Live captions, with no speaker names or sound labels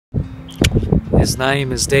is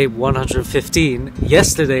Naeem is day 115.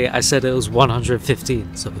 Yesterday I said it was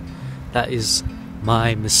 115, so that is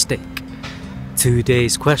my mistake.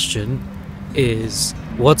 Today's question is,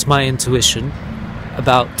 what's my intuition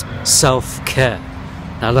about self-care?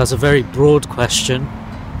 Now that's a very broad question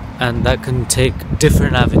and that can take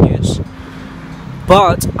different avenues.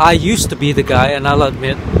 But I used to be the guy, and I'll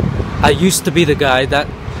admit, I used to be the guy that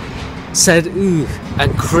said ooh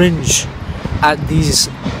and cringe at these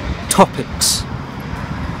topics,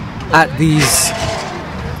 at these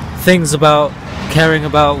things about caring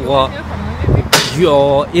about what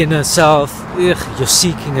your inner self, you're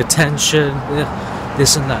seeking attention,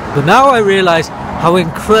 this and that. But now I realize how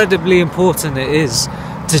incredibly important it is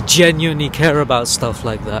to genuinely care about stuff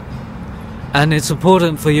like that. And it's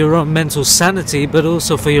important for your own mental sanity, but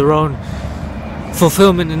also for your own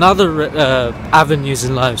fulfillment in other avenues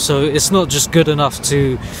in life. So it's not just good enough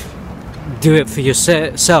to do it for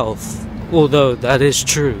yourself, although that is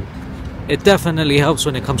true. It definitely helps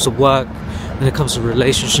when it comes to work, when it comes to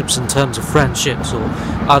relationships in terms of friendships or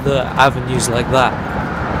other avenues like that.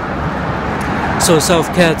 So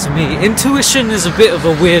self-care to me, intuition is a bit of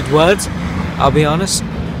a weird word, I'll be honest,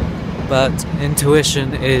 but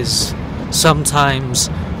intuition is sometimes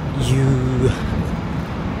you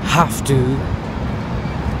have to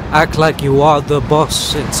act like you are the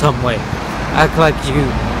boss in some way, act like you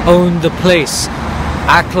own the place,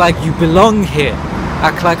 act like you belong here,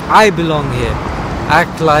 act like I belong here,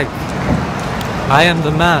 act like I am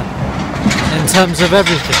the man in terms of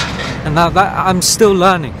everything. And now that I'm still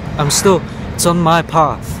learning, it's on my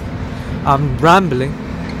path. I'm rambling,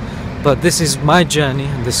 but this is my journey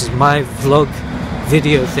and this is my vlog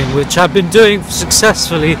video thing, which I've been doing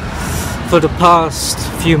successfully for the past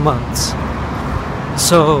few months.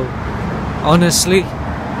 So honestly,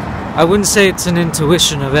 I wouldn't say it's an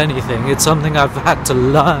intuition of anything. It's something I've had to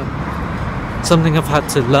learn,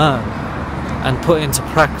 and put into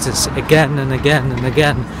practice again and again and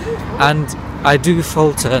again. And I do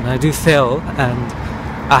falter and I do fail, and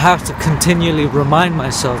I have to continually remind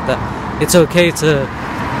myself that it's okay to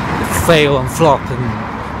fail and flop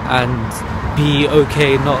and be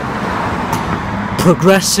okay not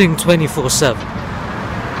progressing 24/7.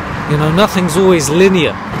 You know, nothing's always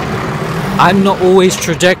linear. I'm not always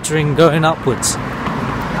trajectorying going upwards.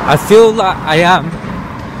 I feel that I am,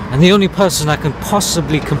 and the only person I can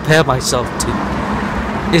possibly compare myself to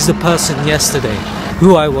is the person yesterday,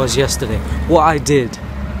 who I was yesterday, what I did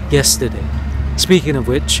yesterday. Speaking of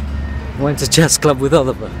which, I went to chess club with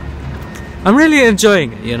Oliver. I'm really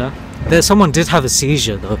enjoying it, you know. Someone did have a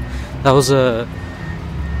seizure though. That was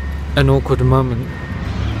an awkward moment.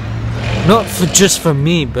 Not just for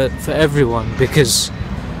me, but for everyone, because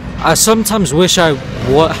I sometimes wish I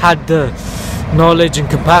had the knowledge and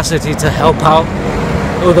capacity to help out,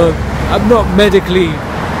 although I'm not medically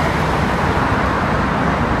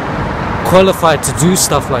qualified to do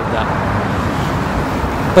stuff like that.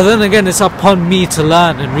 But then again, it's upon me to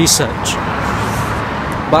learn and research.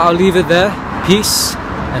 But I'll leave it there. Peace,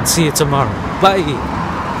 and see you tomorrow. Bye.